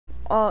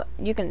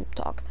You can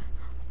talk.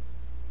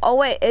 Oh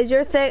wait, is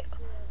your thing?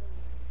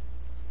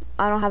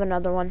 I don't have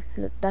another one.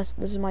 This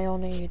is my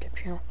only YouTube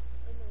channel.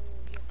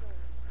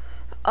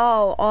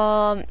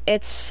 Oh,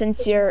 it's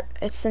sincere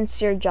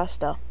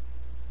Justa.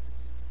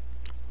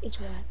 It's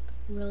whack.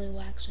 Really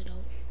whack, so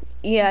don't.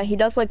 Yeah, he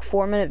does like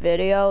 4-minute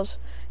videos.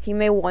 He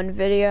made one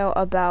video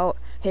about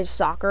his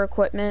soccer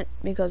equipment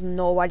because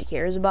nobody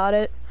cares about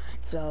it.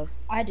 So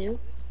I do.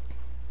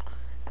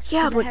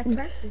 yeah, but I had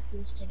practice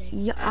yesterday.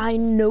 yeah, I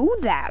know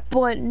that,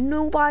 but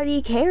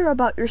nobody care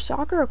about your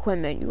soccer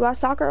equipment. You got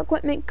soccer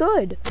equipment,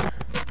 good.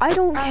 I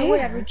don't care.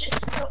 Whatever.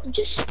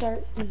 Just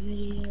start the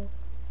video.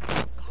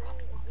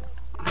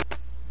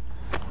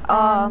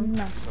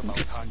 No.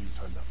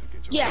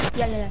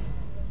 Yeah.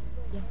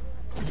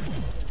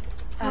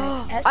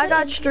 I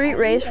got Street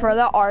Race for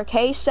the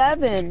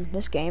RK7.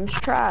 This game's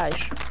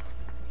trash.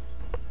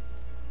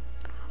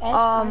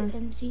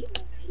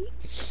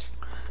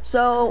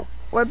 So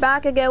we're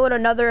back again with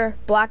another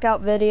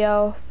Blackout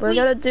video. We're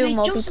gonna do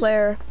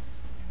multiplayer.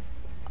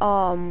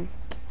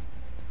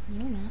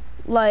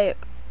 Like,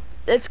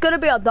 it's gonna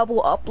be a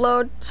double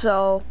upload,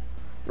 so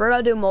we're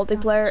gonna do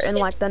multiplayer in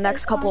like the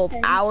next couple of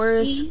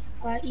hours.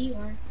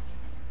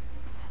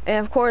 And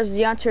of course,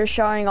 Zianter is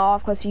showing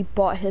off because he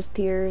bought his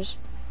tiers.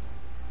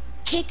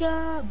 Kick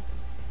him.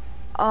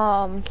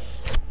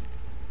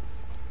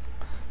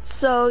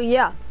 So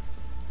yeah.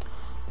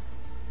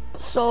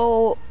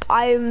 So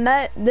I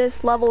met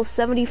this level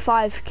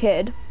 75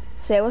 kid.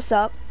 Say what's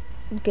up,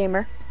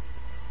 gamer.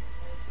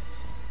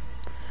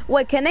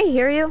 Wait, can they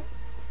hear you?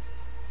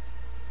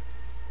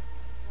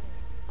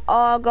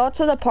 Go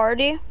to the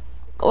party.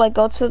 Like,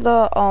 go to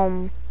the,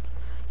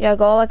 yeah,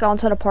 go, like,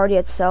 onto the party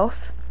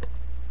itself.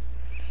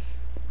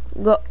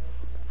 Go.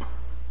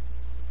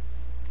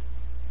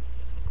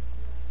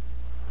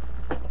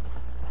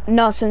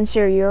 No,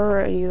 Sincere,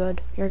 you're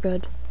good. You're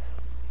good.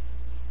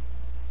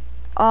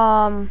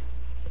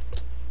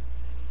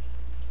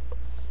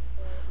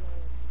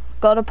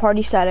 Go to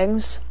party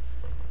settings.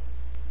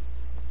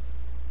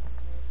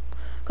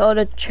 Go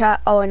to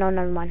chat. Oh, no,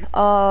 never mind.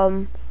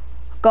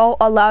 Go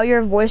allow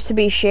your voice to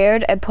be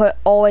shared and put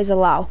always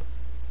allow.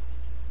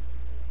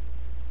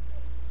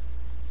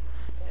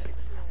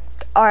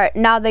 All right,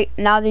 now they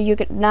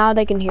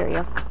can hear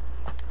you.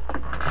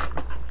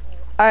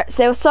 All right,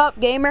 say what's up,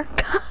 gamer.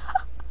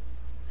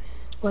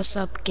 What's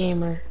up,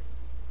 gamer?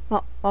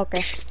 Oh,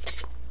 okay.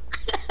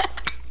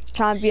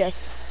 Trying to be a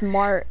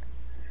smart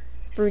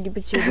fruity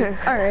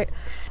patootie. All right.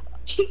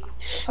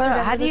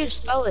 How do you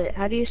spell it?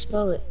 How do you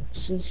spell it?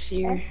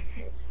 Sincere.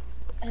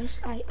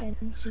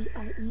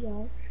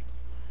 S-I-N-C-I-E-R.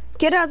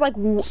 Kid has like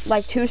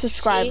 2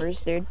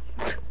 subscribers, dude.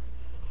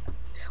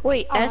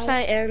 Wait,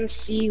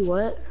 S-I-N-C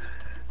what?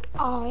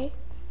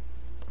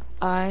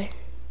 I-E-R.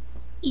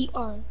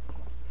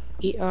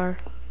 E-R.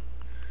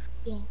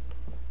 Yeah.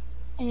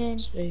 And then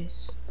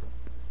space.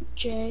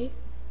 J.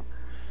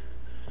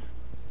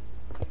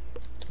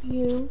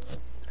 U.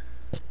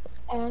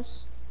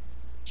 S.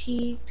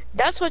 T.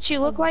 That's what you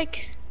look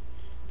like?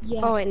 Yeah.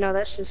 Oh wait, no,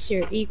 that's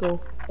Sincere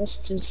Eagle. That's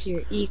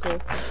Sincere Eagle.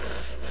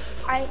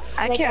 I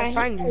can't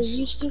find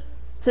this.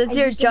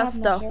 Sincere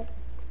Justa.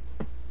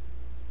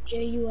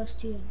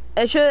 J-U-S-T-O.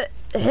 It should.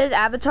 His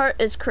avatar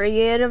is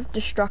Creative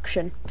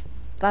Destruction.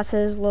 That's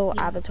his little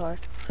avatar.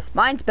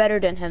 Mine's better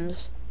than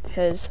his.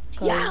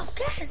 Yeah,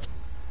 okay.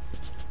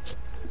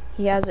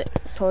 He has it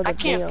toward the I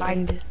can't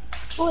find it.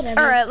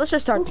 Whatever. Alright, let's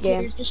just start the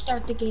game. Just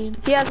start the game.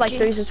 He has like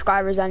 3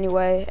 subscribers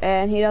anyway,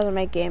 and he doesn't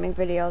make gaming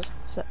videos.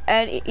 So,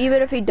 and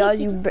even if he does,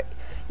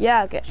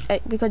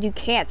 because you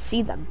can't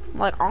see them.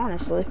 Like,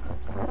 honestly.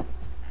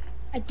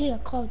 I did a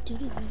Call of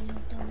Duty video.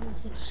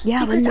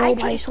 Yeah, but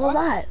nobody saw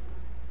that.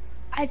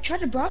 I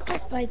tried to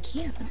broadcast, but I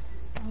can't. What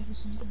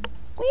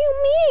do you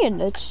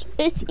mean? It's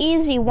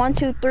easy. 1,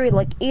 2, 3,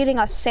 like eating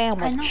a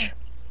sandwich.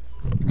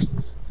 I know.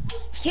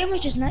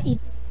 Sandwich is not eating.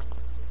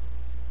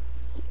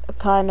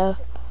 Kinda.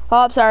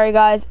 Oh, I'm sorry,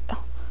 guys.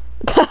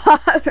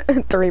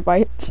 3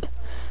 bites.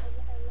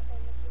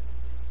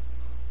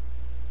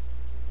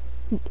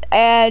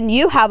 And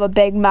you have a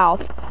big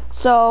mouth,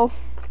 so.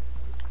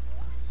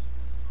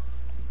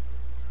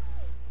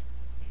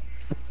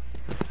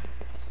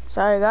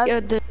 Sorry, guys. Yeah,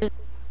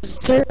 does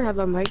Taylor have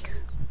a mic?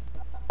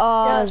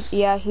 Yes.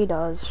 Yeah, he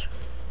does.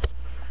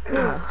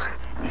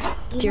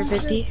 Tier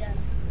 50?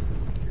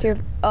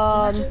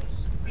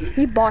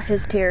 He bought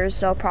his tiers,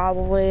 so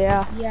probably,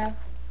 yeah.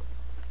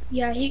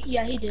 Yeah, he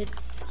did.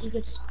 He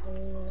gets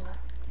spoiled.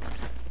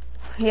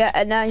 Yeah,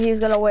 and now he's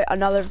gonna wait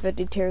another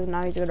 50 tiers, and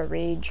now he's gonna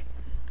rage.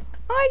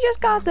 I just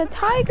got the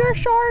Tiger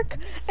Shark,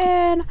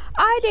 and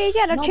I didn't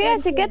get a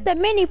chance to get the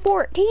Mini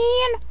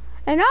 14.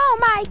 And oh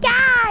my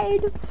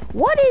god,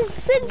 what is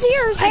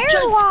Sincere's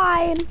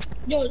hairline?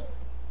 Yo,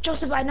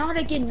 Joseph, I know how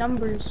to get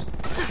numbers.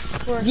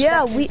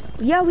 Yeah, we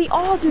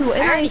all do,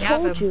 and I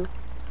told you.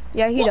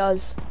 Yeah, he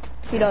does.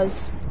 He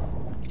does.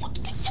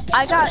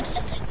 I got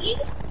 2.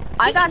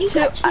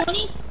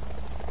 20?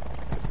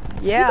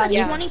 Yeah, you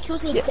got 20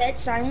 kills with dead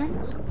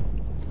silence?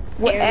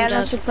 And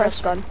a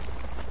suppressed gun.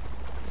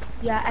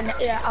 Yeah, and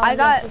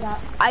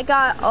I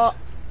got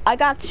I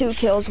got 2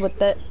 kills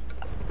with it.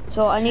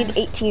 So I need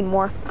 18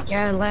 more.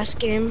 Yeah, last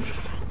game.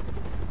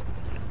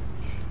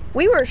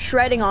 We were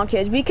shredding on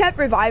kids. We kept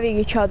reviving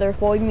each other.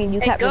 Well, I mean,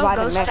 you kept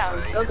reviving Ghost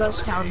Town. Go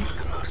Ghost Town.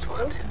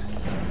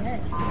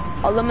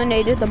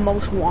 Eliminated the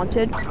most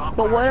wanted.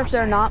 But what if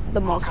they're not the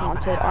most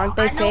wanted? Aren't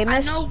they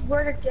famous? I know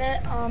where to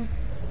get,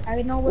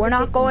 I know where We're to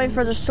not get going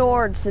for the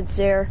sword,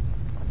 Sincere.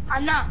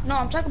 I'm not. No,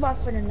 I'm talking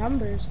about for the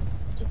numbers.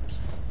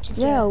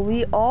 Yeah,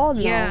 we all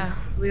know. Yeah,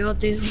 we all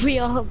do. We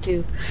all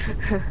do.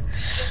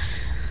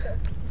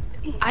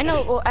 I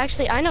know. Well,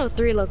 actually, I know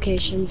 3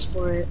 locations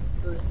for it.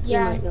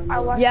 Yeah,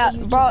 yeah,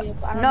 bro.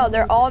 No,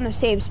 they're all in the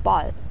same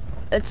spot.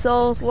 It's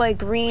those like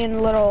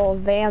green little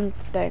van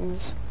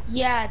things.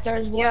 Yeah,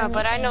 there's one. Yeah,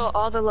 but I know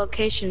all the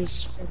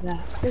locations for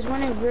that. There's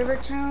one in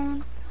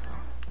Rivertown.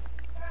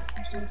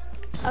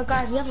 Oh,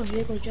 guys, we have a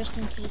vehicle just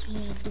in case we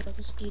need to do like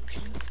escape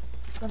shit.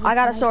 I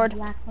got a sword.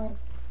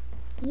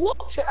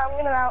 What? Shit, I'm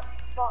gonna out.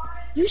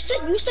 You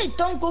said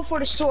don't go for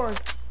the sword.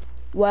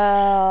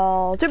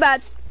 Well, too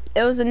bad.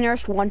 It was the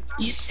nearest one.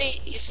 You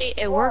see,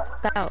 it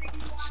worked out.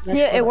 So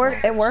yeah, it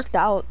worked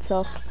out.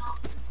 So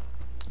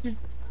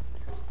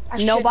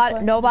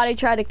nobody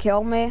tried to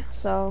kill me.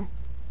 So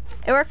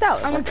it worked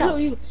out. I'm gonna kill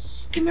you.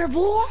 Come here,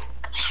 boy.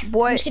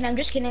 Boy, I'm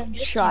just kidding.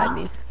 Try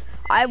me.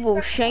 I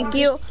will shank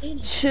you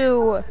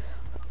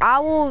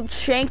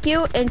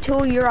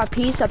until you're a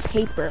piece of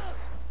paper.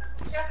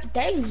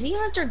 Dang,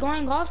 Z-Hunter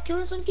going off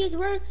killing some kids.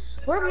 Where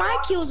my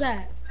kills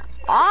at?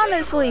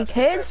 Honestly,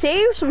 kids,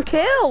 save some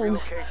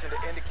kills.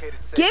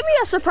 Give me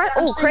a surprise.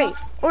 Oh, crate.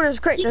 Oh, there's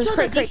a crate. There's a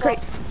crate.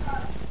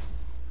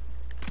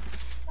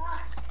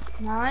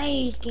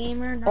 Nice,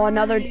 gamer. Nice. Oh,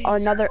 another.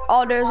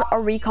 Oh, there's a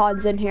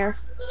recons in here.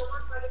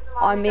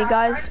 On me,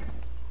 guys.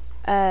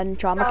 And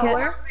trauma kit.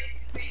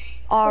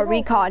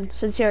 Recon.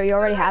 Sincere, you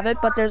already have it,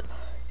 but does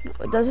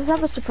this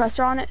have a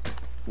suppressor on it?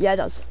 Yeah, it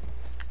does.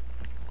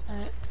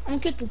 Alright, I'm gonna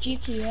get the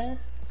GTS.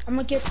 I'm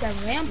gonna get that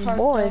rampart.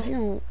 Boy, if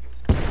you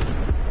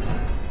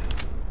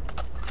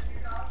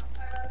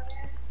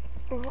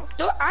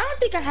I don't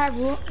think I have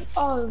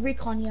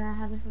recon. Yeah, I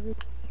have it for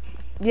recon.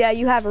 Yeah,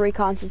 you have a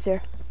recon,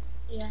 Sincere.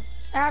 Yeah,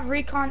 I have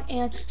recon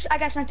and I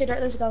got sensor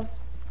dart. Let's go.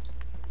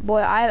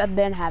 Boy, I have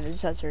been having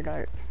sensor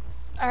dart.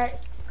 Alright,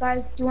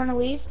 guys, do you want to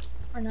leave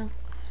or no?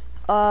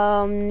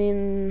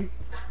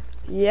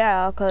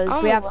 Yeah,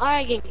 cause we have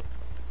lagging.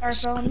 Alright,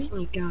 follow me. Oh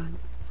my god.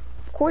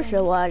 Of course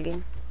you're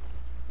lagging.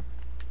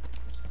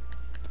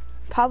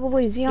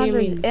 Probably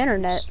Z-Hunter's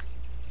internet.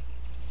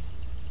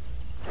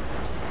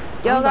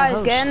 Yo guys,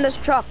 get in this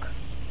truck.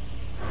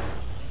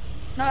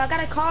 No, I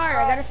got a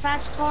car. I got a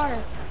fast car.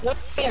 Let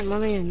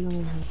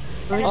me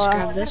just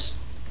grab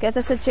this. Get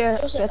to sit here.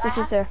 Get to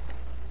sit there.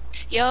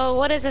 Yo,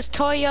 what is this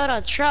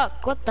Toyota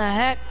truck? What the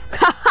heck?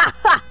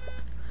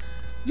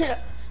 Yo,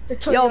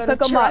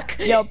 pick him up.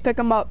 Yo, pick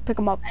him up. Pick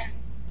him up.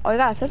 Oh, you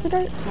got a sensor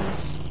dart?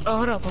 Nice. Oh,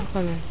 hold up, I'm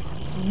coming.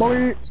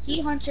 Boy.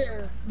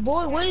 Z-Hunter.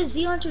 Boy, what is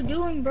Z-Hunter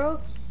doing, bro?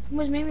 You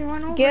almost made me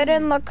run over. Get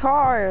in the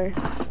car.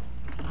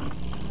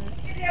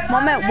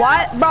 Moment,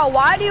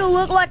 why do you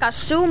look like a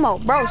sumo?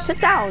 Bro, sit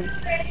down.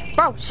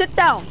 Bro, sit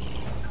down.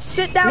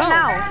 Sit down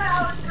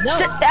now. No.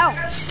 Sit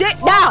down. Sit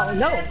down.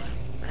 No.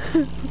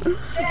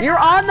 You're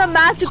on the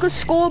magical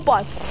school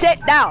bus.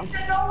 Sit down.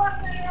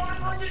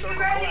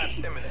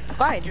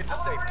 Fine. Get to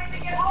safety.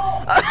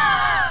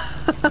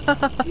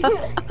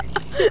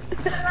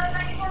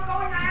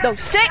 No,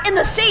 sit in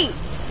the seat.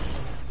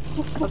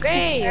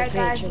 Okay. Alright,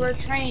 guys, we're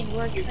trained.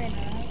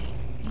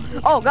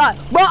 Oh god,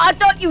 bro, I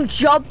thought you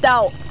jumped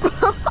out.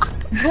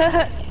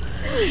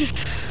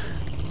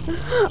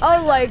 I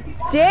was like,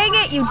 dang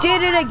it, you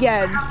did it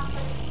again.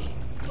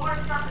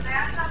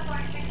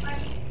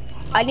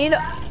 I need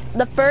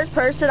the first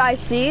person I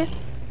see,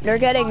 they're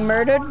getting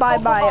murdered by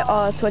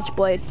my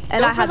switchblade,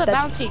 and I have the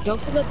bounty. Go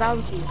for the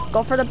bounty.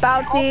 Go for the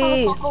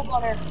bounty. Go for the cocoa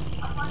butter.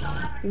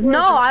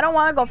 No, I don't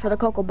want to go for the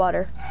cocoa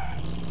butter.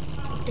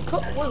 Wait,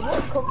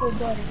 what cocoa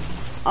butter?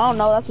 I don't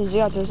know. That's what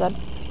Z-Hunter said.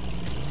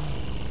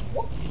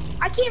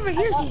 I can't even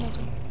hear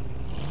Z-Hunter.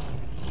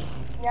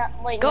 Yeah,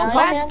 wait. Go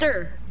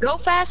faster. Go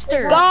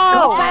faster.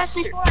 Go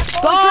faster.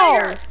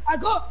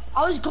 Go.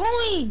 I was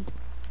going.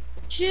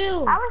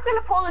 Chill. I was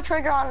gonna pull the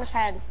trigger on his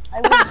head.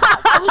 I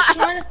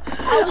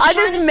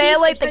just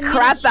melee the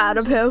crap out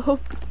of him.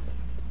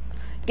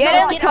 Get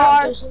in the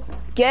car.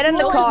 Get in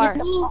the car.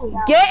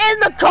 Get in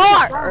the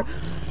car.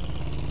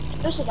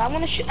 Listen, I'm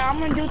gonna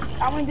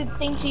do the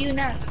same to you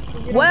next.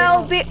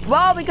 Well,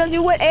 because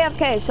you went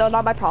AFK, so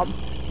not my problem.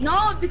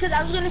 No, because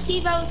I was gonna see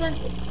if I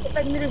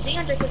can meet a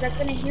Z-Hunter because I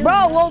couldn't hear.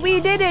 Bro, well, we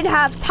didn't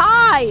have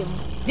time.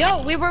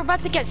 Yo, we were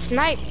about to get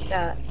sniped.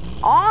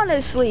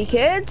 Honestly,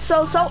 kids,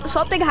 so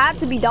something had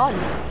to be done.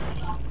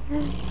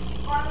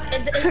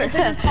 It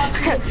doesn't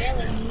cost me a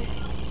billion.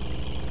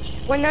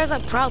 When there's a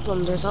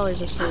problem, there's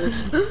always a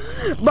solution.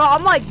 Bro,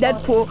 I'm like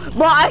Deadpool.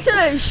 Bro, I should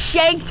have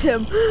shanked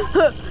him.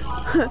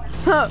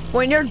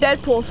 When you're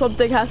Deadpool,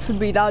 something has to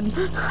be done.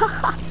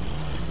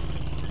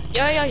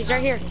 Yo, he's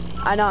right here.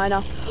 I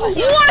know.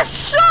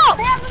 What's up?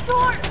 They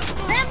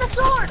have the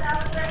sword!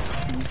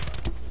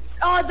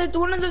 Oh,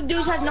 one of the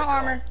dudes has no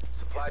armor.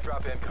 Supply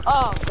drop incoming.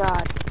 Oh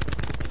god.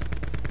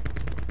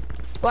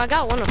 Well, I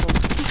got one of them.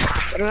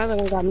 But another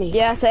one got me.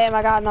 Yeah, same.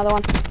 I got another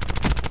one.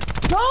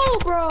 No,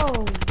 bro.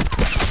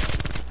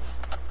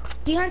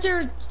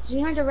 Z-Hunter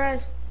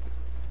res.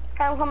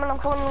 Okay, I'm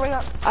coming, ring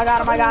up. I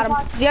got him.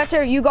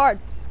 Z-Hunter, you guard.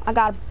 I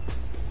got him.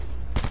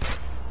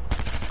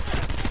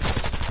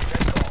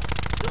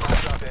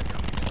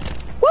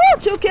 Woo!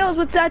 2 kills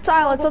with that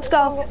silence. Let's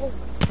go.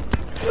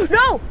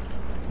 No!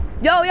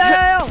 Yo!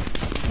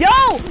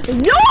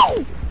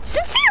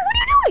 Sincere, what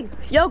are you doing?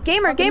 Yo,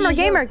 gamer,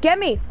 get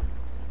me.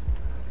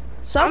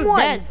 Someone.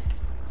 I'm dead.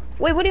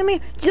 Wait, what do you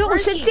mean? Yo,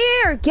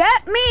 Sincere,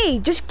 get me.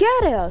 Just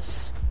get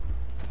us.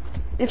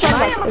 In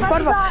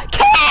front of us.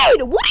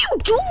 Kid, what are you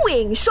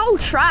doing? So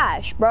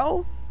trash,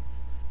 bro.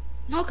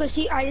 No, cause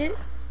I didn't.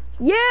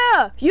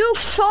 Yeah, you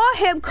saw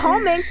him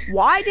coming.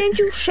 Why didn't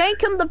you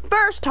shank him the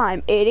first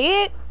time,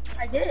 idiot?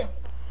 I did.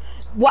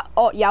 What?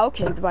 Oh, yeah,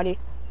 okay, buddy.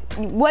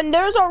 When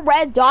there's a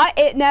red dot,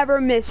 it never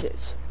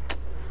misses.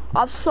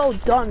 I'm so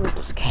done with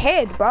this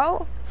kid,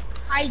 bro.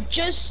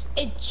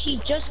 She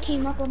just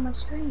came up on my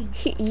screen.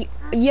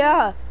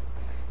 Yeah.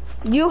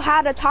 You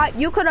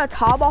could have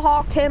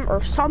tomahawked him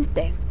or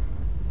something.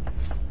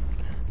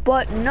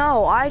 But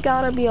no, I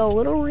gotta be a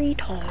little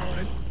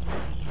retard.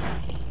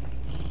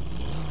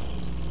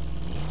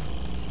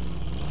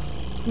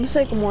 Let me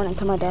say good morning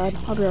to my dad.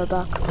 I'll be right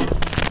back.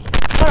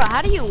 Hold on,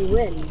 how do you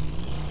win?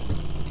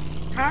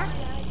 Huh?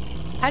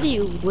 How do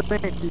you win?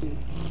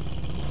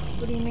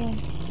 What do you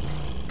mean?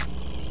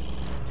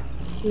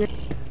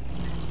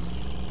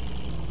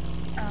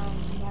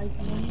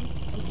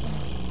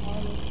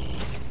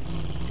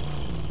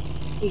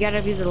 You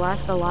gotta be the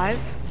last alive?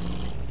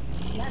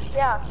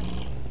 Yeah.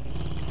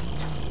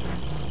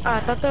 Oh, I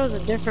thought that was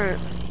a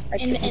different,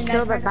 like, if you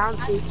kill the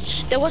bounty.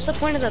 Then what's the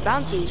point of the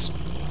bounties?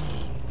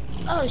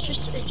 Oh, it's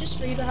just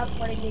for you to have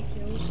fun and get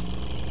kills.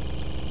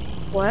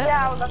 What?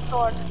 Yeah, with a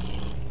sword.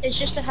 It's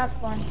just to have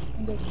fun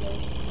and get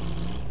kills.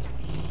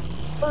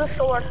 With a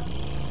sword.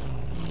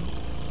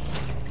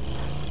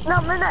 No,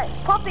 Midnight,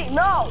 puppy,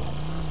 no!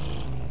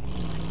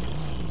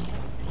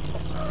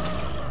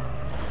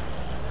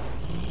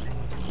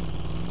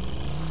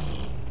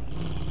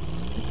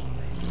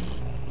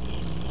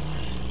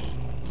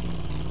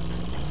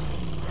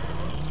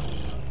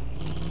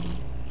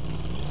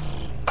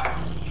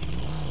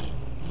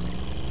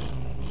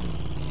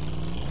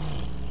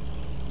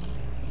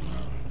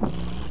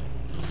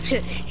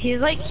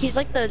 he's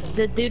like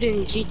the dude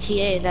in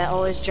GTA that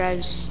always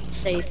drives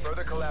safe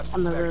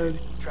on the road.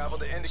 Travel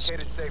to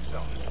indicated safe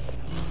zone.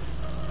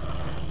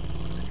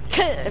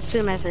 As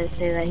soon as I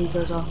say that, he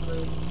goes off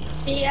road.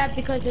 Yeah,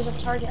 because there's a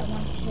target I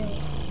want to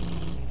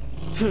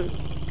kill.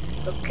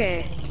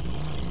 Okay.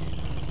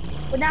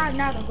 But now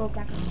I'll go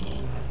back on the road.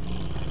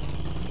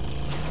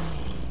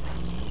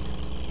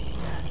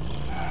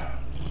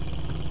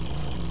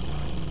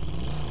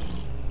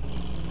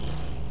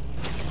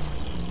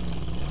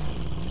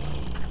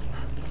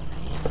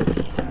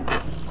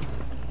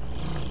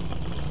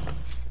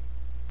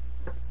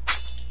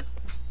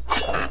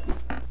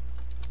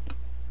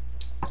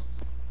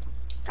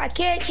 I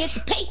can't get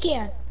the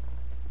bacon.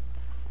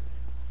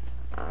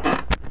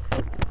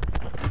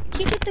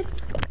 Can't get the.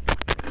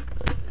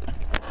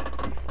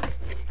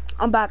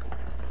 I'm back.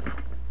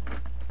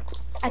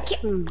 I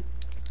can't.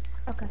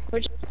 Okay.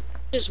 We're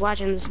just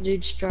watching this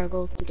dude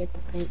struggle to get the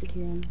paint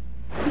can.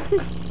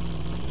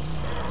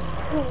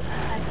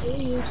 I do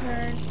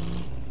U-turn.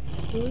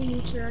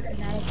 And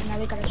now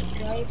we gotta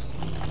drives.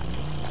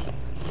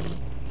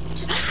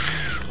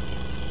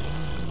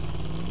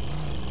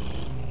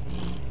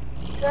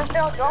 Just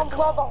don't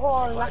blow the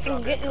horn. I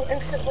can get you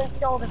instantly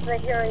killed if they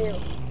hear you.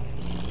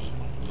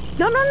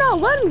 No,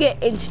 let him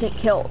get instant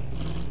killed.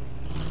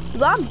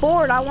 Cause I'm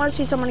bored. I want to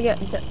see someone get.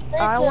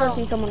 I want to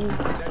see someone.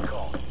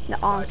 No,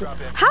 honestly.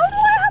 How do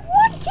I have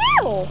 1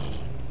 kill?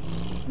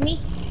 Me.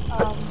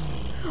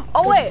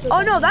 Oh wait.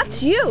 Oh no,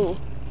 that's you.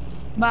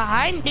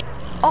 Behind you.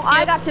 Oh,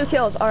 I got 2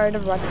 kills. All right,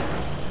 never mind.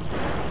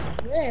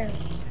 Where?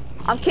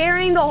 I'm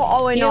carrying the.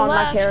 Oh wait, no, I'm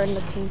not carrying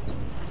the team.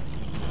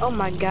 Oh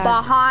my god.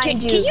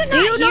 Behind you. Can you not do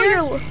you know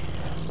hear? you're...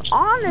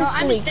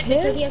 Honestly, no,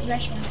 kid. He has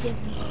mesh mine.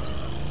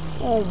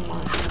 Oh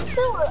my.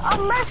 Dude, a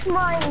mesh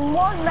mine,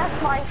 one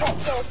mesh mine can't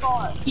kill a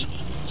car.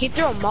 He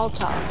threw a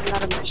Molotov,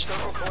 not a mesh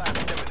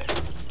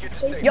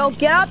mine. Yo,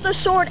 get out the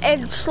sword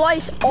and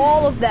slice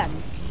all of them.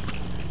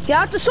 Get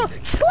out the sword.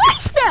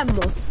 Slice them!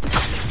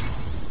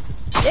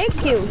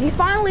 Thank you. He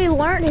finally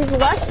learned his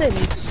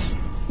lessons.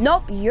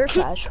 Nope, you're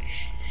trash.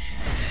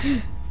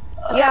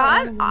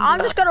 Yeah, I'm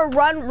just gonna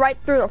run right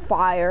through the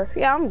fire.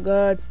 Yeah, I'm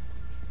good.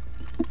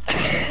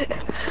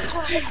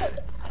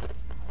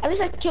 At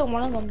least I killed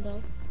one of them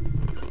though.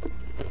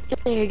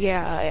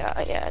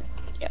 Yeah.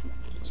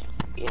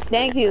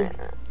 Thank you.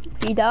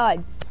 He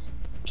died.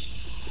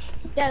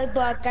 Yeah,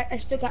 but I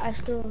still got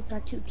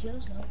 2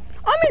 kills though.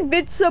 I'm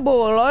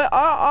invincible.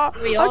 I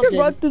can did.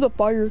 run through the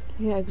fire.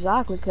 Yeah,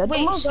 exactly, kid.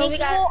 Wait, I'm so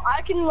invincible,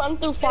 I can run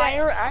through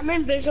fire, I'm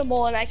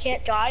invisible and I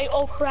can't die.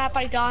 Oh crap,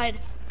 I died.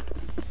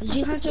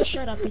 G Hunter,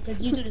 shut up because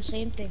you do the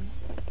same thing.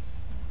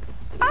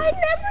 I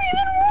never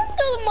even went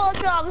to the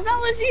Molotovs. That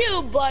was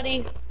you,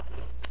 buddy.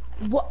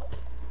 What?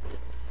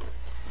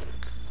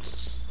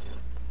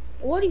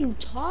 What are you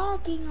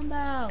talking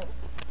about?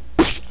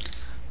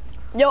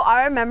 Yo,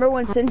 I remember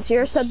when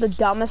Sincere said the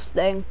dumbest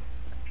thing.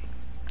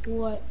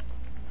 What?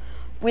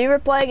 We were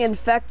playing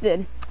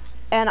Infected,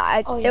 and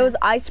it was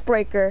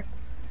Icebreaker,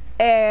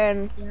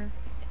 and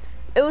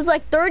it was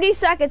like 30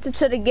 seconds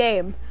into the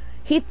game.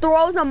 He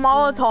throws a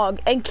Molotov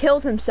and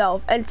kills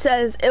himself and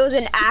says it was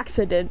an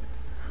accident.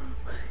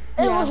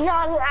 It was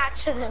not an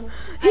accident.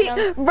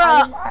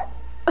 Bruh.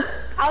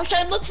 I was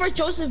trying to look for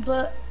Joseph,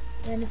 but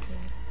anything.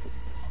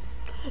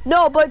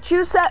 No, but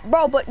you said,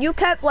 bro, but you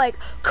kept like,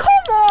 come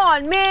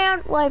on,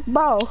 man. Like,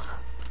 bro.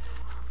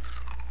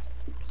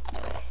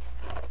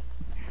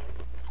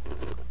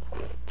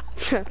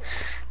 Yeah,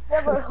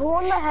 but who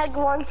in the heck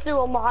runs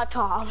through a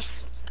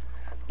Molotovs?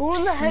 Who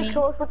in the heck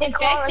goes with the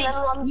car and then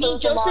runs through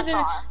Joseph, the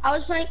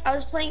Molotovs? I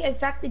was playing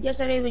Infected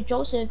yesterday with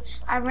Joseph.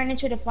 I ran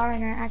into the fire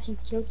and I actually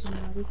killed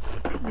somebody.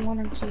 One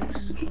or two.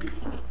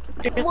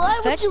 Why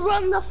would you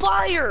run the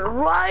fire?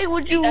 Why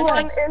would you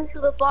run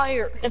into the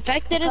fire?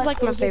 Infected is like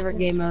my favorite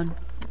game mode.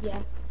 Yeah.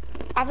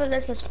 After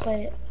this, let's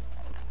play it.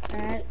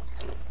 Alright.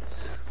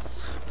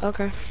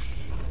 Okay.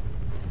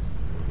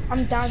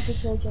 I'm down to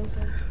kill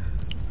Joseph.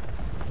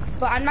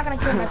 But I'm not gonna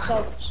kill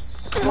myself.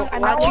 I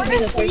want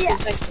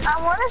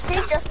to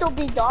see Justo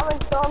be dumb and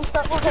kill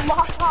himself with a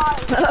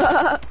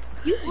Molotov.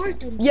 You are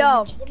dumb.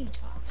 Yo.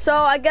 So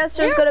I guess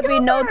there's gonna be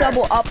no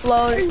double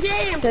upload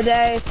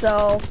today,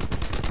 so.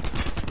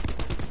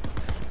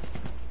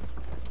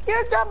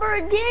 You're dumber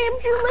in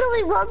games. You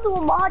literally run through a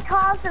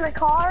Molotovs in a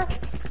car.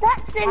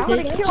 That thing's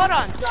gonna kill Hold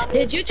on.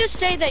 Did you just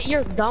say that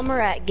you're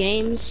dumber at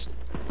games?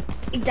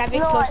 That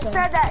makes no, no I sense.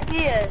 said that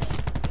he is.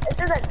 I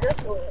said that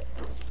Justo is.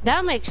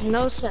 That makes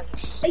no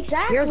sense.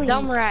 Exactly. You're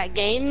dumber at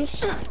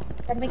games.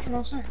 That makes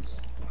no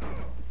sense.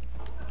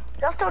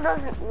 Justo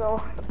doesn't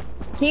know.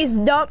 He's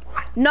dumb.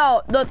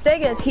 No, the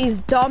thing is, he's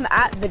dumb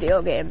at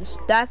video games.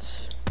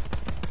 That's.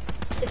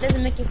 It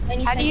doesn't make any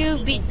sense. How do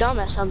you be dumb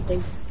at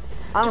something?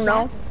 I don't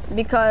know.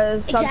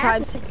 Because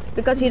sometimes,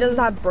 because he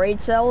doesn't have brain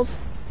cells.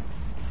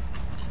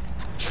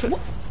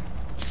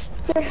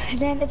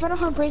 Then if I don't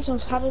have brain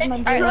cells, how does my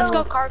brain? Alright, let's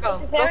go cargo.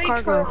 Go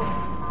cargo.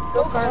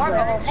 Go cargo.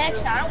 Next,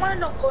 I don't want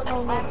to go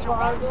no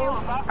cargo.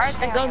 Alright,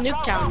 then go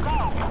Nuketown.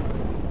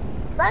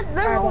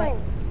 They're going.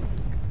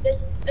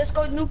 Let's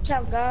go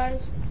Nuketown,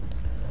 guys.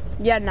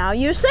 Yeah, now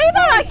you say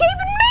that, I can't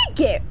even make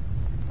it.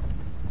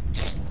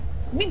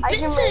 We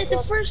been said it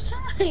the first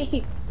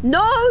time.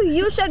 No,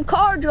 you said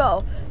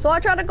cargo. So I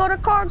tried to go to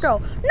cargo.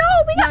 No,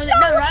 we got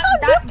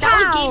that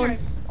was gamer.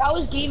 That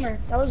was gamer.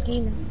 That was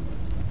gamer.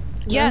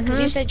 Yeah,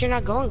 because you said you're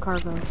not going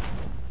cargo.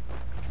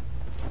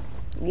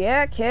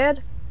 Yeah,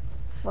 kid.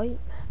 Fight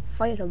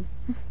him.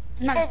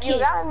 Not You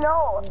gotta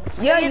know. Yeah,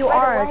 Say you it right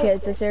are a away.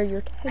 kid, Cesar.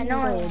 You're 10 I know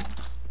I years old. am.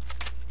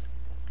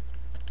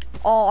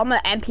 Oh, I'm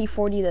gonna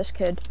MP40 this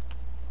kid.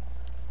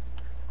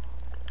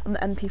 I'm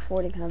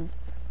MP40 him.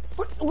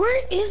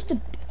 Where is the?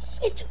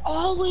 It's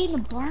all the way in the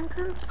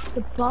bunker.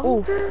 The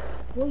bunker.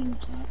 What are you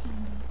talking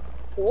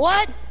about?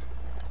 What?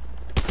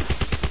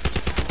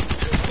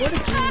 What a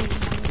game.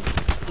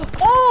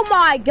 Oh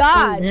my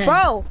god,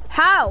 bro.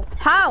 How?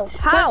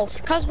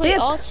 Because we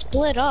all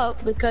split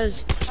up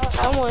because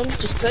someone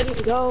just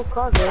couldn't go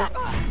cargo.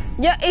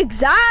 Yeah,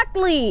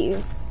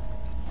 exactly.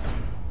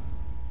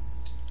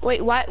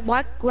 Wait, why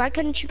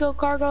couldn't you go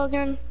cargo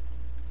again?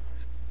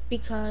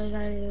 Because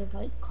I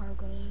like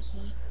cargo. So.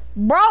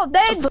 Bro,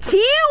 then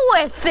deal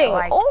with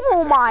it.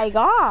 Oh my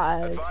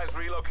god. Advise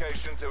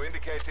relocation to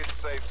indicated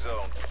safe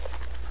zone.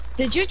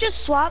 Did you just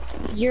swap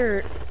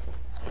your...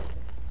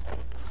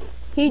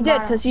 He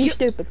did, because he's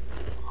stupid.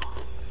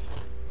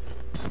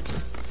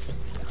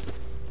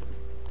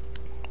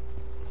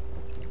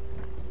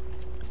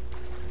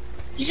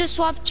 You just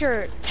swapped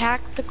your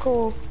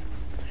tactical...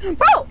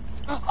 Bro!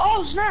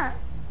 Oh snap!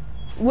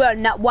 Well,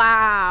 no,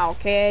 wow,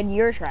 kid,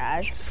 you're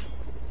trash.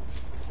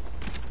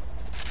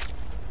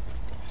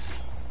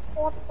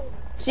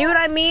 See what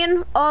I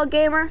mean,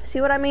 gamer? See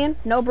what I mean?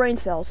 No brain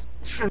cells.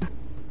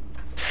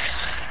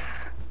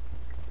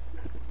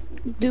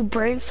 Do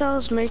brain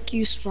cells make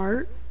you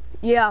smart?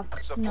 Yeah.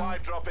 Supply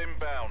drop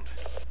inbound.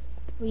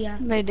 Yeah.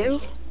 They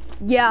do?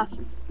 Yeah.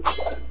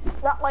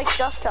 Not like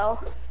Justo.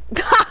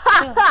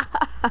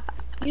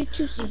 You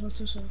too, so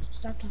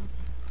stop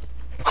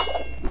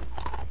talking.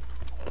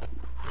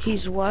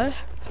 He's what?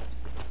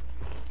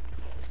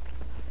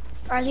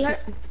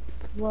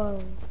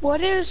 Whoa.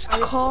 What is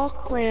Call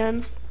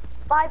Clan?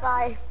 Bye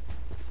bye.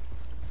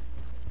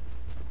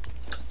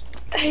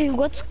 Hey,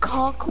 what's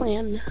Call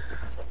Clan?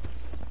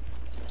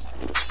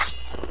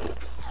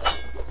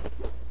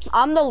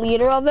 I'm the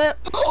leader of it.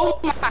 Oh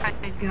my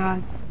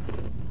god.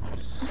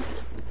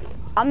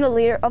 I'm the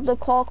leader of the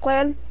Claw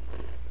Clan.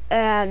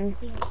 And...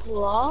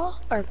 Claw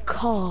or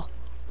Call?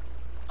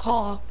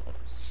 Call.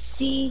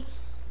 C-A-W.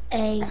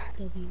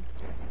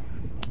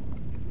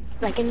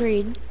 I can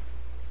read.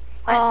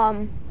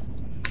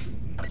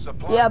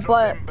 Supply Yeah, drop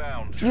but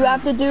inbound. you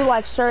have to do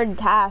like certain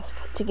tasks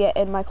to get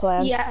in my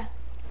clan. Yeah.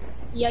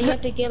 Yeah, you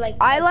have to get like.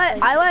 I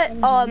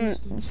let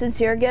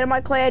Sincere get in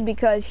my clan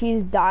because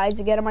he's died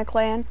to get in my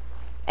clan,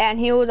 and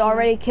he was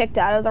already kicked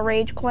out of the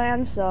Rage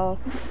clan. So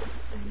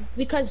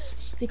because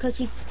Circle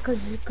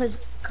point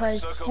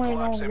collapse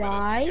on imminent.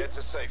 why. Get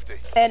to safety.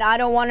 and I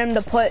don't want him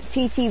to put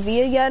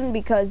TTV again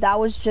because that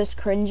was just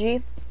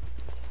cringy,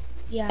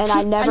 Yeah. and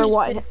I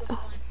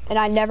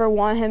never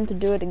want him to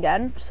do it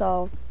again.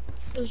 So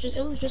It was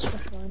just for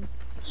fun.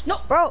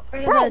 No, bro, what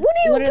are you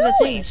What are doing? the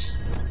things?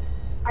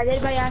 I did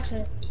it by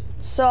accident.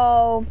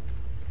 So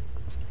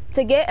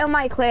to get in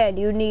my clan,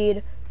 you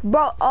need,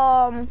 bro.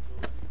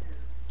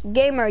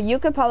 Gamer, you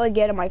could probably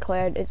get in my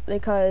clan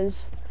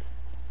because.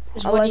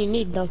 What do you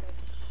need though?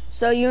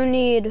 So you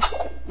need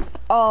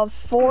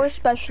 4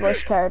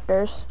 specialist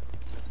characters.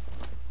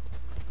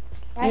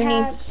 You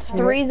need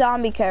 3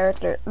 zombie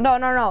characters.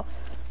 No.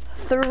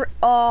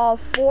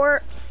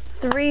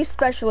 3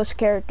 specialist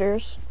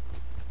characters,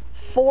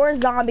 4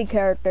 zombie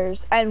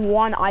characters, and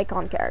 1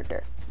 icon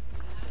character.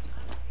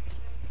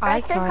 I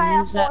think I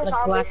have 4 like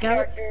zombie blackout?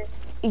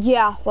 characters.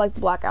 Yeah, like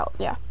blackout,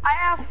 yeah. I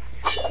have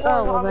 4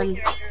 well zombie then.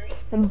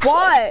 characters.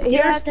 But You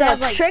here's have to the have,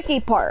 like- tricky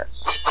part.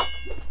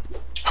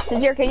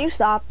 Sincere, can you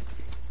stop?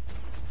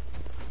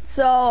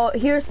 So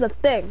here's the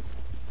thing.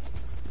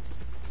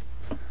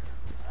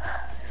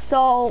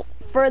 So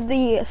for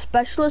the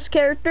specialist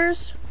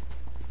characters,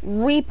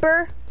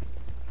 Reaper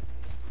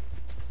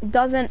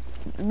does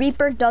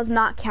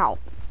not count.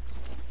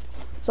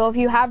 So if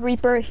you have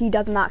Reaper, he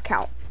does not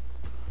count.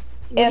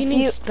 What do you mean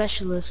you-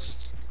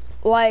 specialist?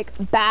 Like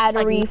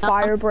battery, Like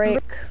fire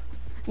break.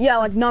 Yeah,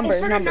 like numbers.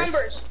 It's for the numbers.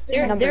 Numbers.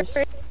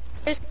 There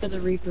is for the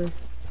Reaper.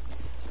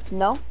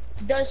 No?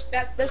 Does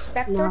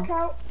Spectre No.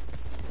 count?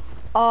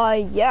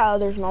 Yeah,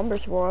 there's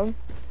numbers for him.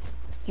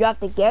 You have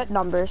to get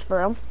numbers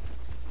for him.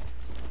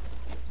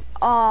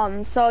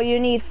 So you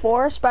need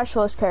 4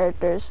 specialist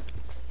characters.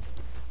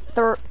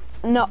 No,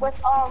 With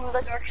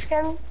the dark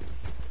skin.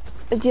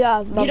 yeah,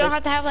 You numbers. don't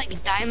have to have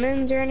like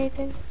diamonds or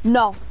anything.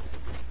 No.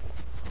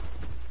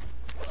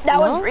 That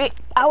No?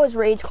 was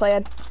Rage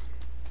Clan.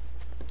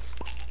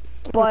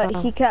 But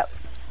he kept.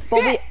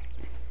 But we,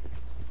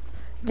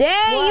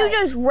 dang, you What?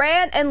 just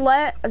ran and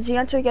let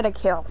Xanter get a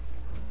kill.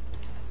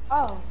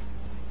 Oh.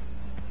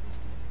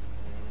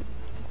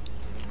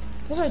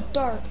 Those are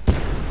dark.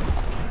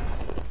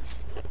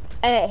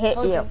 And it hit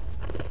Okay. you.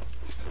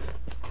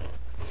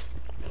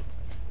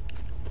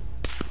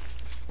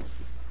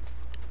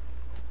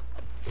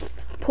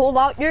 Pull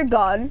out your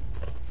gun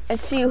and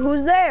see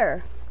who's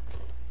there.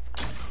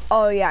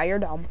 Oh yeah, you're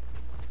dumb.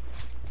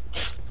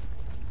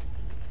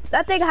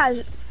 That thing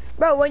has,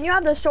 bro, when you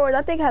have the sword,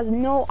 that thing has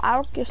no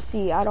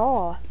accuracy at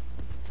all.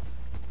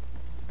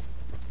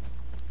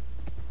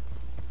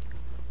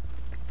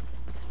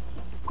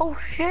 Oh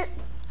shit.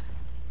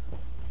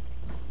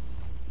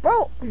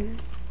 Bro,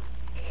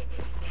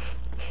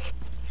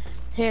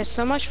 Here,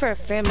 so much for a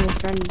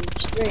family-friendly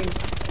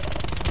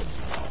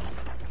stream.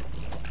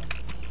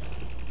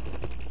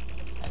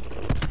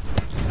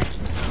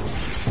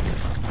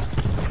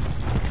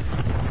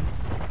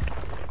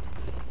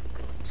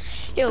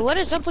 Yo, what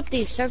is up with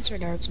these sensor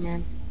darts,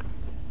 man?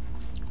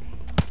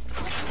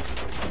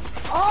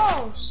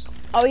 Oh.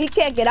 oh, he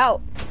can't get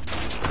out.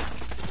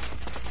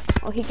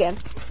 Oh, he can.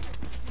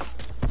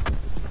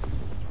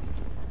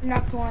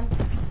 Knocked one.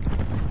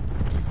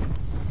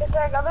 Is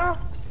there another?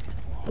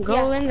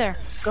 Go in there.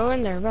 Go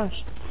in there,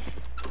 rush.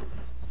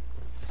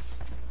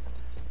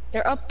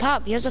 They're up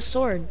top. He has a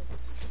sword.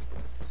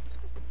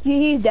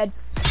 He's dead.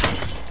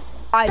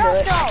 I do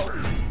it.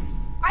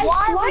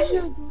 I sliced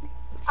him.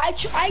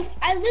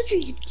 I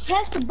literally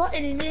pressed the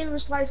button and didn't even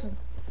slice him.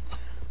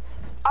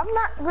 I'm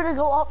not gonna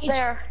go up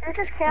there. You're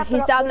just camping.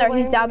 He's up down there. the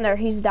He's way. down there.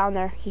 He's down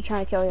there. He's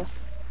trying to kill you.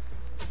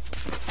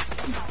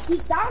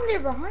 He's down there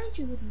behind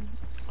you.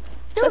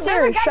 Dude,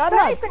 there's a Satir, guy shut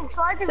up. sniping,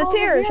 so I can go over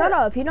Satir, here. shut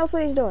up. He knows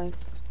what he's doing.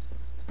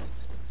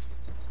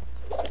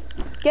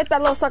 Get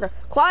that little sucker.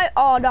 Clyde.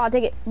 Oh no,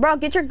 take it, bro.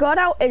 Get your gun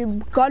out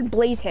and gun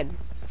blaze him.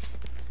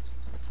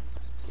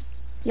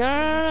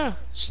 No.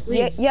 Just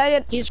leave.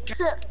 Yeah. He's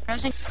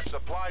pressing.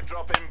 Supply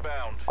drop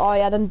inbound. Oh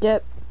yeah, then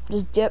dip.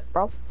 Just dip,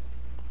 bro.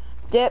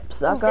 Dip,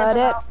 sucker, Get them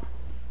dip. out.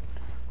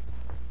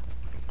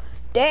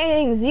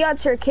 Dang,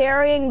 Zions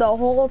carrying the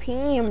whole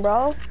team,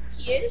 bro.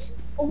 He is?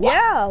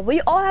 Yeah,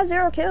 we all have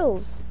 0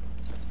 kills.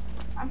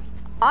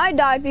 I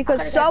died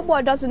because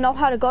someone doesn't know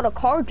how to go to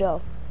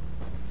cardio.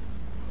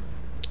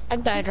 I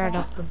died right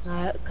off the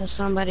bat because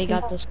somebody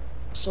got this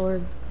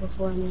sword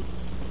before me.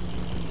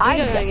 I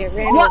You're gonna get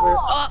ran What? over.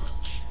 Oh.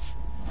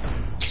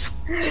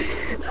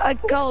 I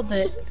called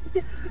it.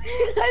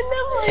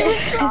 I never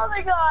even saw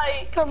the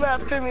guy come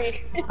after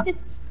me.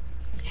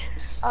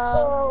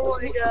 Oh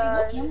my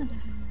god.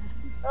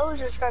 That was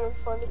just kind of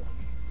funny.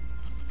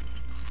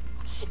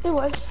 It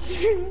was.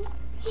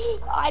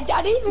 I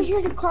didn't even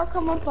hear the car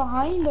come up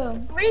behind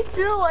him. Me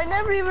too. I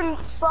never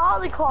even saw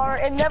the car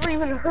and never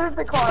even heard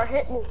the car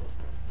hit me.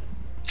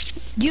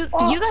 You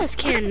guys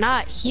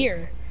cannot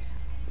hear.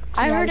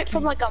 I heard it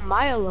from like a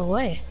mile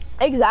away.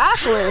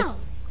 Exactly. How?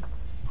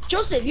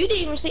 Joseph, you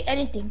didn't even say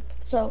anything,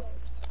 so.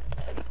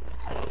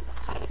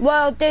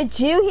 Well, did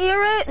you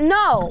hear it?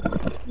 No.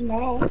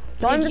 No.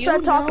 Don't Did start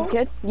you talking, know?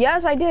 kid.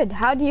 Yes, I did.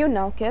 How do you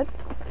know, kid?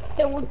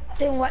 Then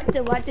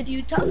what did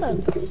you tell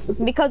them?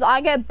 Because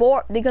I get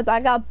bored. Because I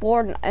got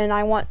bored and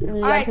I want you guys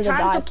Alright, to time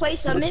die. to play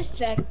some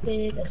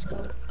infected. Let's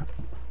go.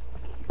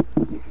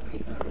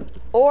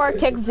 Or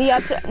kick Z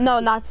out. No,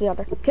 not Z out.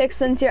 Kick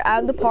since you're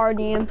out of the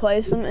party and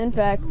play some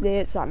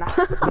infected. So no.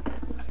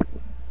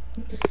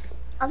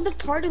 I'm the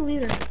party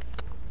leader.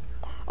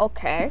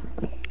 Okay.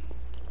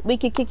 We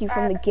could kick you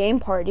from the game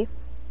party.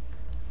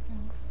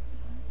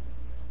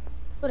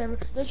 Whatever.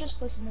 Let's just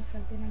play some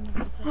infected.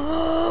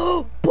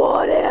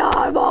 Put it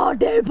on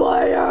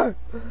multiplayer.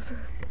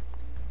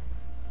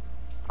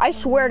 I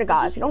swear to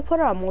God, if you don't put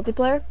it on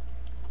multiplayer.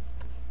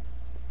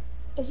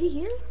 Is he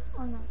here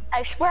or not?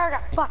 I swear to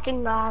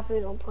fucking God if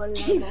we don't put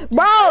it in.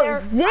 Bro,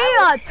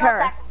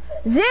 Z-Otter!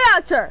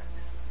 Z-Otter!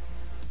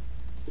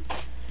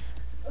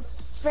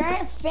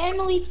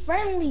 Family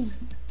friendly.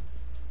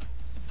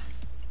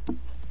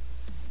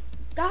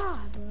 God,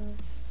 bro.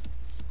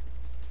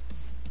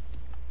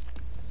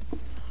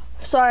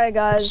 Sorry,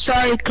 guys.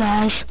 Sorry,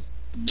 guys.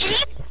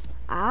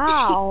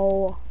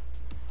 Ow.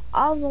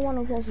 I was the one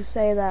who was supposed to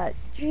say that.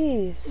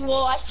 Jeez.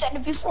 Well, I said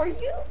it before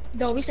you.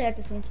 No, we said it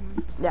at the same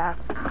time. Yeah.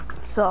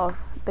 So,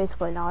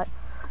 basically not.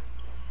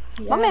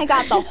 Yeah. My man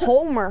got the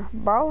homer,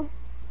 bro.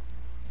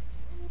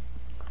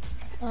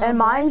 And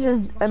mine's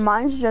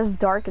just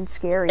dark and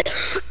scary.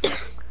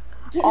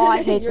 Oh,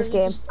 I hate this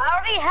game. I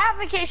already have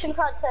Vacation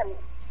Hudson.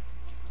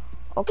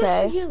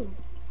 Okay. Good for you.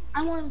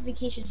 I want a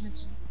Vacation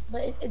Hudson,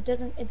 but it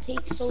doesn't. It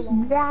takes so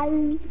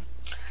long.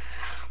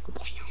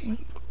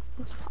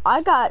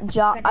 I got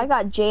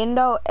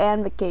Jando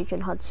and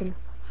Vacation Hudson.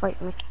 Fight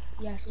me.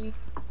 Yeah. So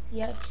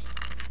yeah.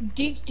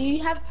 Do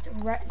you have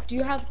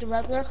the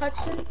regular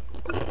Hudson?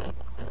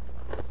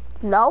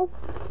 No.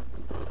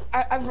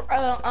 A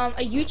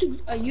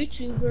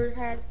YouTuber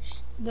has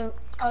the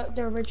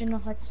original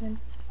Hudson.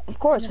 Of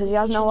course, because he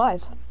has no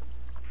life.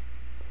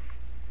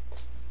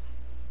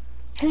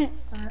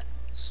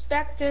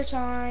 Spectre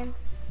time.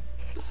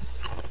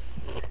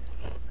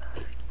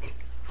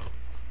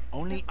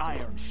 Only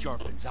iron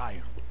sharpens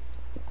iron.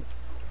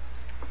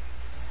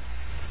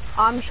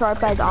 I'm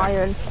sharp as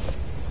iron.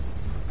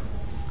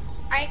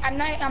 I'm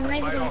not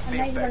even Fight off the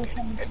gonna infected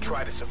come and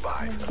try to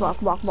survive.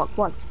 Come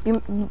on.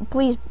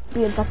 Please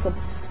be infected.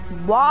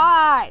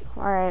 Why?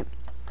 Alright.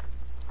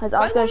 Because I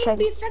was gonna shake.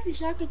 Be infected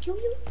so I can kill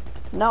you?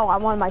 No, I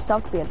want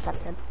myself to be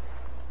infected.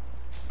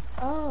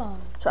 Oh.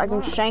 So I can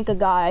wow. shank a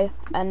guy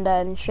and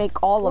then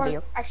shake all of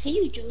you. I see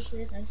you,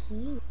 Joseph. I see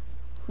you.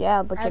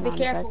 Yeah, but you're Be not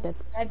careful.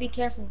 infected. Gotta be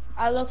careful.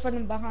 I look for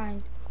them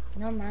behind.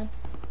 Never mind.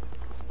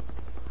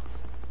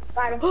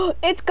 Got him.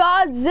 It's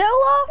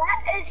Godzilla!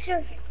 That is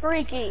just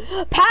freaky.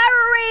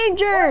 Power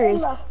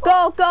Rangers!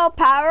 Go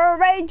Power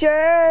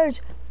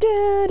Rangers!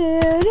 Do, do,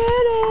 do, do,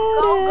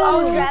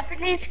 Go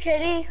Japanese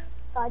kitty.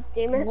 God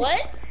damn it.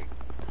 What?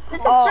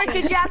 It's a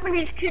freaking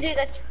Japanese kitty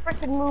that's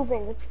freaking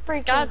moving. It's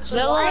freaking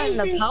Godzilla and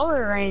the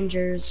Power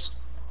Rangers.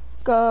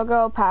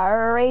 Go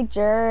Power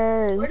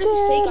Rangers! Where does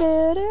it say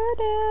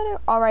do.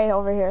 All right,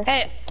 over here.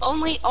 Hey,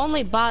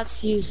 only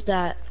bots use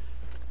that.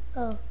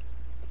 Oh.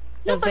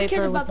 The Nobody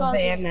cares vapor about with the Godzilla.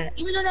 bayonet.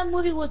 Even though that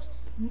movie was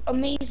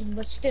amazing,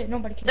 but still,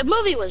 nobody cares. The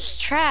movie was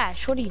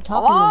trash. What are you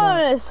talking about?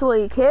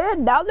 Honestly, kid,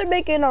 now they're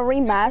making a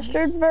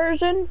remastered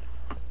version.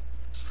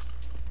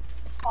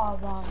 Oh,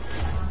 wow.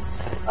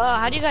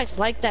 How do you guys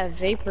like that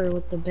vapor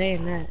with the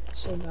bayonet?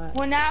 So bad.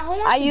 Well, now, who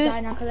wants to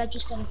die now? Because I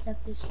just got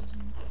infected.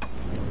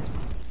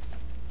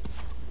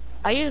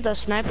 I use the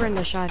sniper and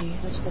the shotty.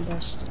 That's the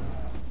best.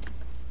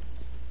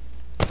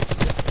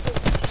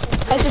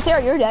 Hey,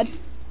 Satira, you're dead.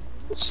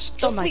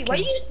 Still my Wait, why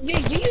kill. you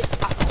know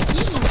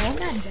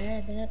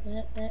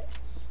that?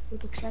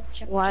 With the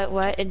check.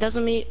 Why? It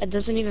doesn't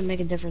even make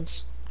a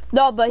difference.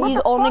 No, but What he's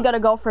the only fuck? gonna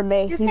go for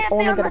me. You He's can't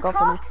only be on gonna the go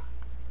for me. truck.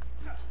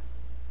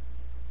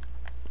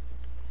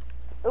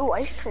 Ooh,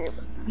 ice cream.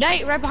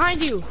 Knight, right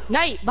behind you.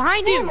 Knight,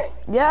 behind you.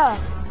 Yeah,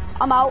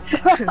 I'm out.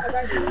 I'm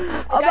Guys,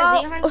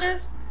 out.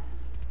 Hunter?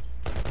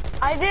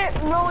 I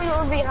didn't know you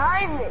were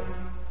behind me.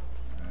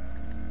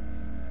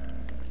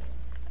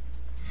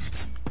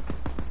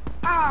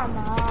 Oh,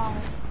 no.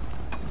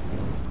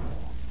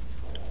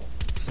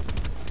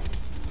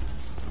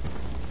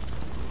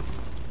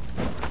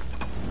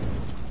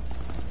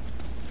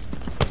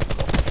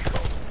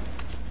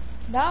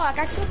 No, I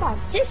got killed by a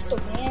pistol,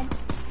 man.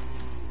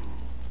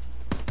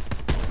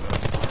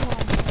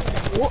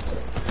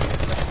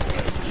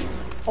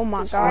 Oh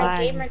my Sorry, god.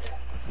 gamer.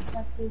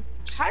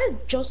 How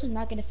did Joseph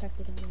not get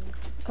affected anymore?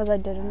 Because I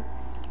didn't.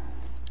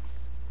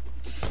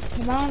 I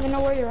don't even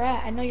know where you're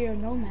at. I know you're a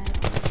nomad.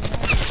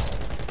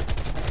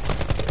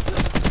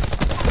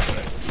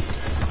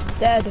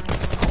 Dead.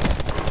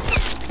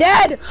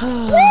 Dead!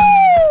 Woo!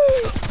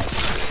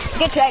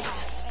 Get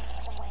checked.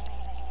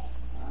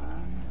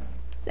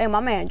 Dang, my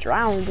man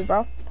drowned,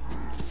 bro.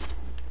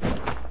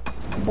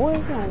 Boy,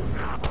 is that?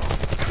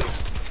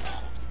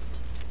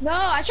 No,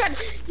 I tried.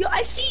 Yo,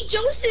 I see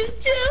Joseph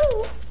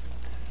too.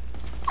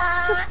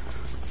 I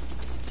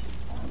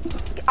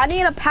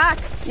need a pack.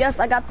 Yes,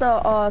 I got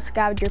the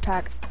scavenger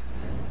pack.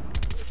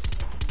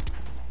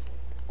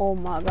 Oh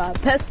my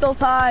god, pistol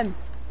time.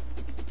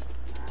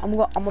 I'm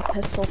a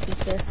pistol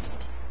sincere.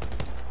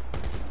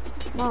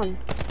 Come on.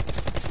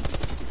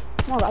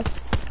 Come on, guys.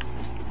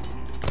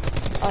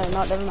 Oh,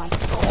 no, never mind.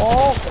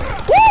 Oh.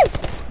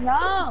 Woo!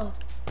 No.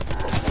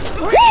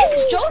 Where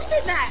is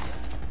Joseph at?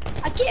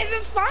 I can't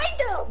even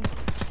find him.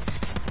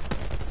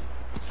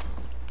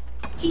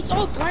 He's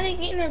all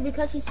blending in there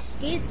because he's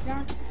scared.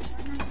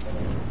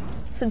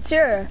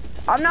 Sincere,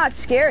 I'm not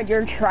scared.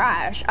 You're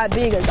trash at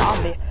being a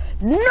zombie.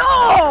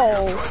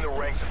 No! Join the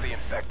ranks of the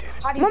infected.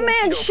 My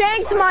man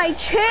shanked my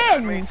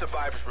chin. Main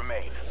survivors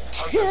remain.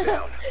 Hunt them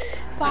down.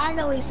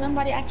 Finally,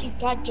 somebody actually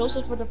got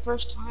Joseph for the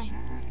first time.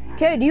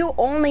 Kid, you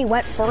only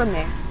went for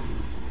me.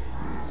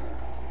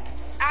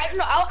 I don't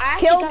know. I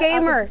Kill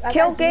gamer.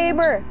 Kill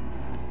gamer.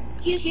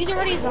 He's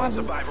already a One zombie.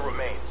 survivor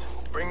remains.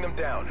 Bring them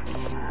down.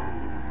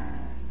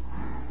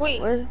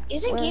 Wait,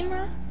 isn't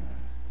gamer?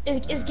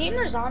 Is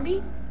gamer a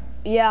zombie?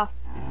 Yeah.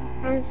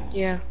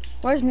 Yeah.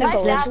 Where's I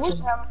Nicholas? stabbed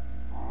him.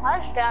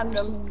 I stabbed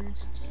him.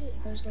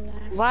 Where's the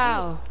last?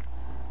 Wow.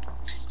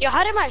 Yo,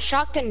 how did my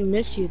shotgun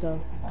miss you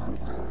though?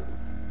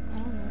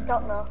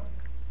 Don't know.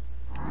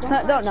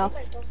 Don't know.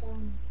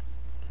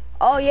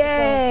 Oh,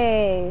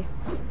 yay.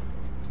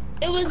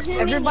 It was him.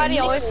 Everybody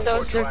always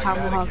Nicholas. throws their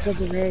tomahawks at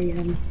the very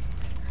end.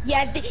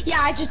 Yeah,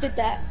 yeah, I just did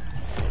that.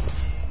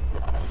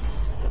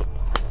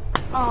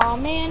 Aw,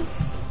 man.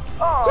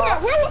 Oh,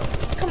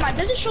 Come on,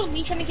 does it show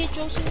me trying to get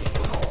Joseph?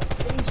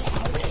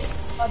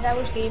 Oh, that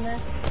was gamer.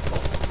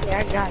 Yeah,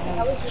 I got That him.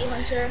 was the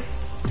hunter.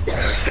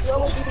 What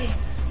was me?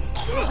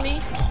 It was me.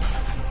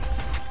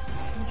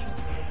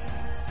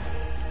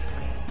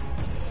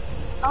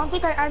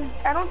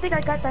 I don't think I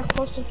got that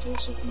close to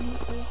Joseph.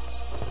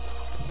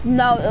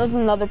 No, it was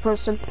another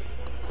person.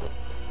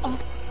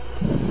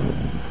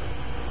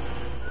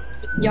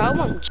 Yo, I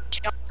want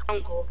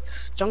jungle.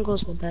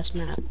 Jungle's the best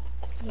map.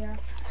 Yeah.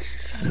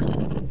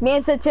 Me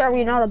and Sincere,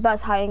 we know the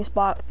best hiding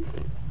spot.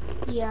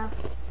 Yeah.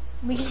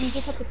 We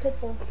just have to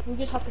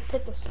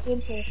pick the skin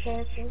for the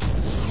character.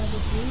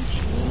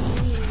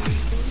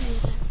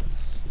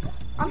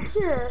 I'm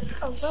here.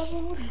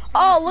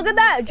 Oh, look at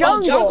that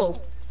jungle.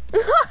 jungle.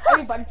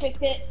 Everybody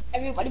picked it.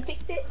 Everybody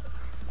picked it.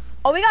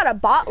 Oh, we got a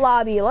bot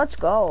lobby. Let's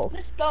go.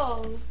 Let's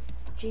go.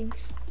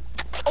 Jinx.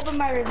 Open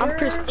my river. I'm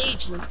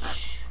prestige.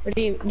 What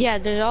do you? Yeah,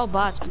 they're all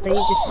bots, but then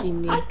you just see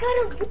me. I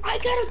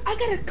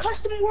got a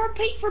custom war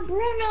paint for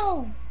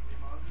Bruno.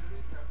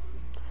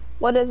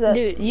 What is it?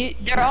 Dude,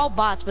 they're all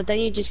bots, but then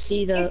you just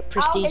see the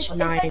prestige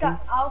 9. It's like a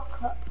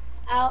Alka,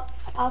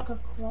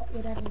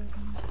 whatever it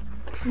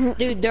is.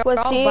 Dude, they're Was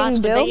all seeing bots,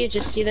 but Bill? then you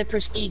just see the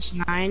prestige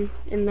 9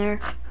 in there.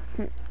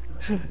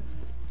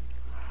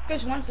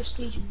 There's one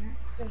prestige in there.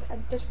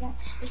 There's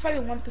probably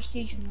one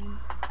prestige in there.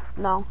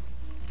 No.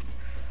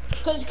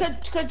 Cause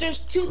there's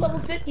 2 level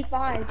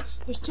 55s.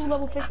 There's 2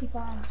 level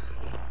 55s.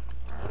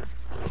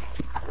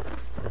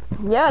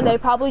 Yeah, they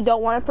probably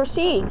don't want to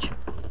prestige.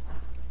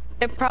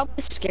 They're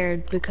probably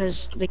scared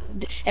because like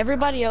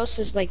everybody else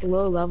is like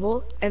low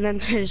level, and then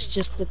there's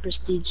just the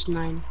prestige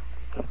 9.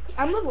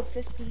 I'm level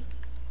 50.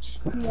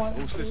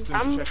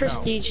 I'm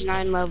prestige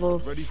 9 level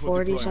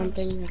 40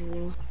 something. I don't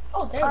know.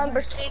 Oh, there's I'm one.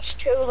 prestige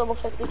 2, level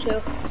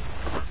 52.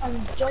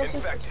 I'm Joseph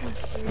Infected.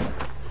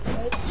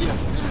 prestige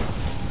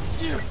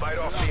 3. Fight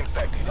off the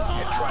infected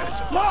and try to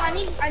survive. No,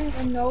 I need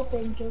a no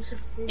thing, Joseph.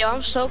 Yo,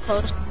 I'm so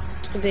close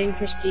to being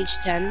prestige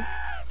 10.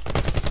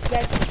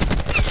 Yeah,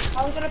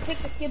 I was gonna pick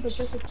the skin, but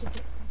Joseph took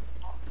it.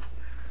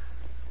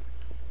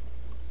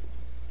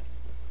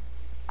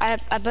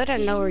 I bet I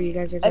know where you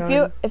guys are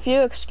going. If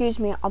you excuse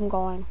me, I'm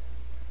going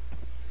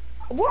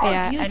Where are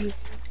Yeah, you? and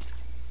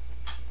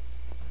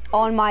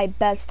on my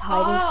best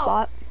hiding Oh.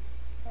 spot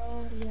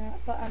Oh yeah,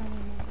 but I don't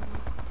remember.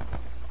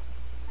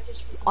 I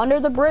just. under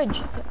the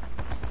bridge.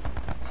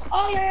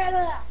 Oh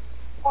yeah.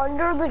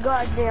 Under the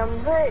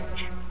goddamn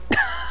bridge.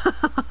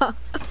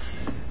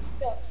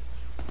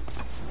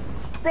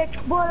 Bitch,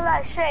 what did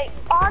I say?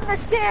 On the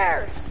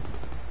stairs!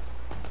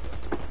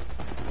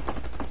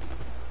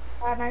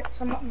 My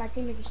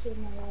teammate just saved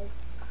my life.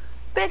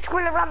 Bitch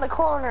went around the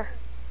corner.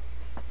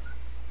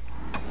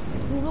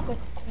 You look at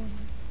the corner.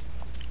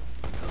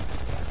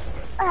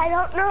 I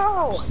don't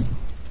know.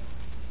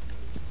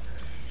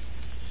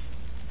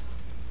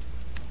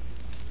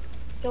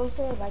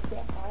 Joseph, I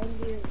can't find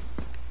you.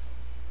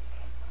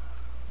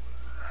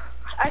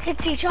 I can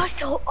see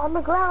Josh on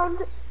the ground.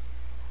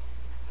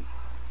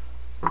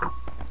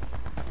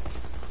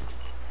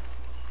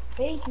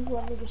 Thank you,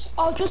 whoever just.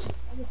 Oh, just.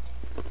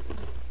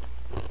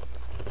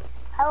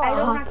 Hello. I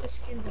don't have the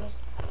skin though.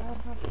 I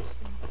don't have the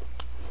skin.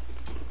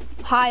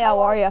 Hi, how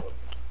are you?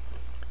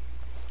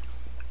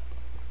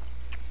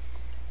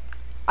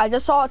 I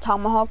just saw a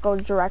tomahawk go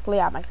directly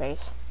at my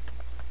face.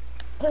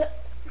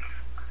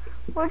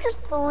 We're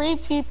just 3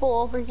 people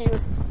over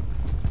here.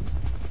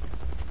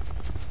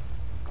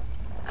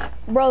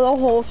 Bro, the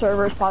whole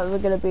server is probably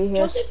gonna be here.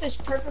 Joseph is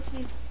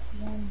perfectly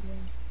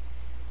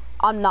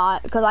I'm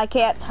not, because I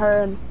can't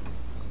turn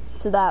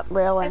to that I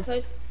railing.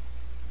 could.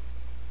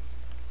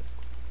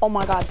 Oh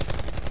my god.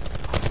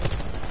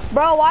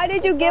 Bro, why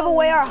did you give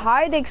away our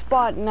hiding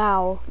spot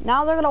now?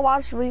 Now they're gonna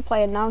watch the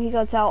replay and now he's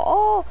gonna tell,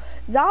 oh,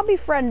 zombie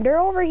friend, they're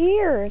over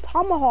here.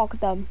 Tomahawk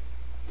them.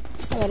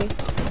 Already.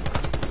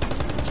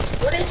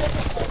 What is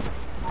this?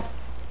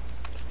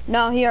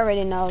 No, he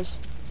already knows.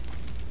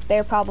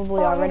 They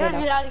probably already gotta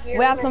know. get out of here.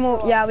 We have to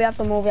move. Yeah, we have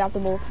to move. We have to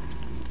move.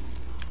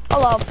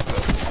 Hello.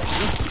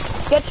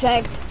 Get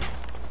shanked.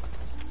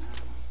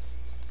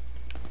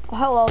 Oh,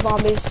 hello,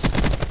 zombies.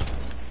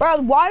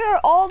 Bro, why are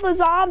all the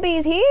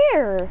zombies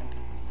here?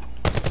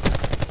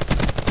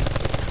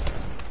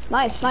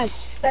 Nice,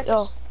 nice.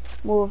 Yo,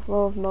 move,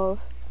 move, move.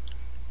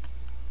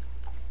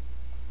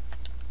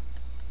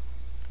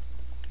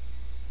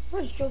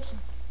 Where's Joseph?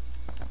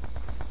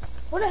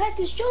 Where the heck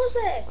is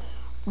Joseph?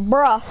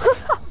 Bruh.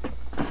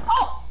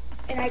 Oh!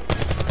 And I...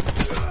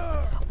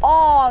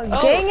 Oh,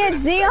 dang it,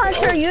 Z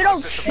Hunter, you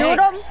don't shoot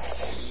him?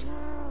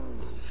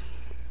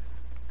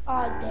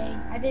 Oh, dang.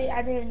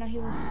 I didn't know he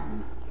was...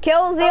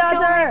 Kill Z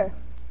Hunter.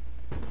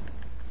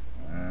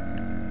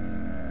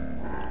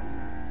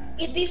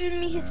 He's leaving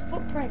me his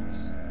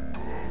footprints.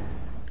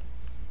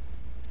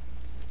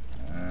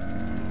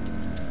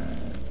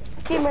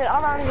 Teammate,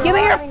 I'm out of here. Give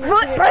me your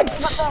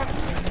footprints.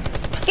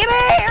 Give me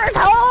your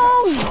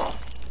toes.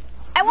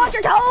 I want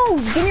your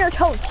toes. Give me your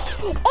toes.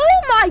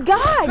 Oh my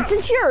god,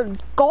 since you're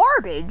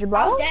garbage,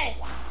 bro. I'm dead.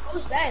 I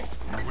was dead.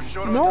 We're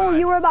short on No, time.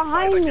 you were Fight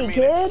behind like you me, mean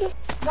kid. it.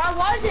 No, I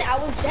wasn't. I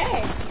was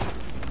dead.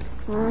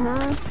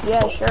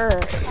 Yeah, sure.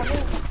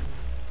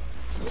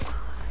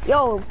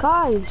 Yo,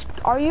 guys,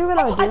 are you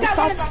gonna do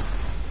something?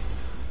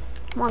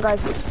 Come on,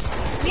 guys.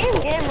 Me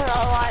and Gamer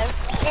are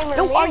alive. Gamer,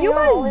 Yo, me are and you are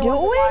the guys only ones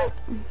alive.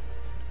 doing?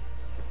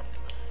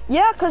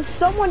 Yeah, cause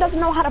someone doesn't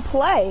know how to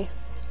play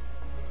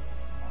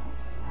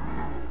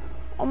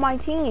on my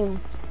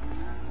team,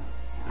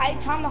 I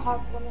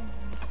tomahawked one of them.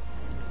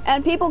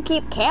 and people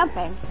keep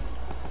camping.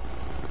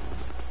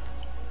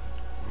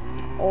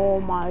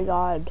 Oh my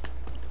god.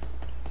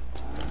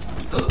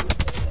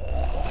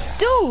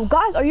 Dude,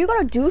 guys, are you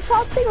gonna do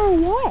something or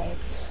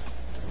what?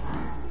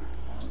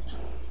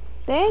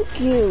 Thank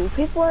you.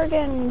 People are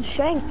getting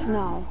shanked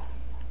now.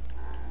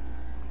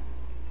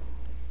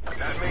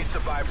 Not many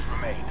survivors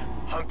remain.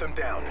 Hunt them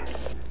down.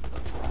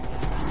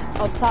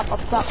 Up top,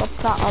 up top, up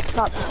top, up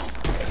top.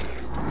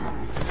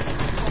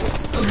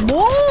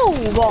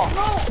 Move!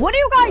 What are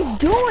you guys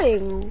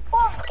doing?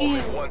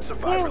 Only one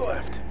survivor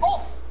left.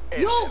 Oh!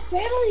 Yo,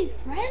 family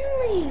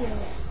friendly!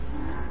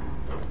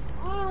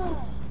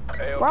 Oh.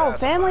 AO Bro, pacified.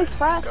 family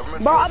friend.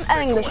 Government Bro, I'm forces take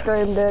ending the win.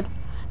 stream, dude.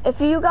 If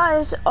you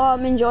guys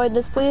enjoyed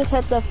this, please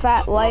hit the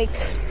fat like,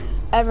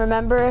 and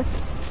remember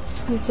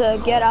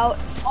to get out,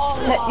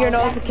 hit your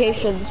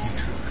notifications,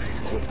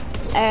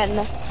 and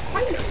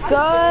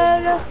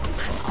good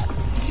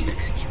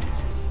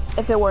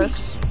if it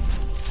works.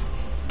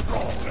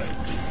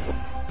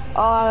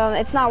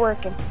 It's not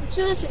working. Let's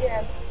do this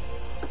again.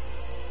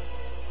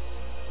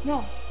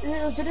 No,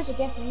 let's do this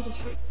again for me to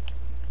shoot.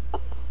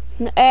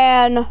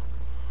 And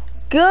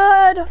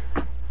good.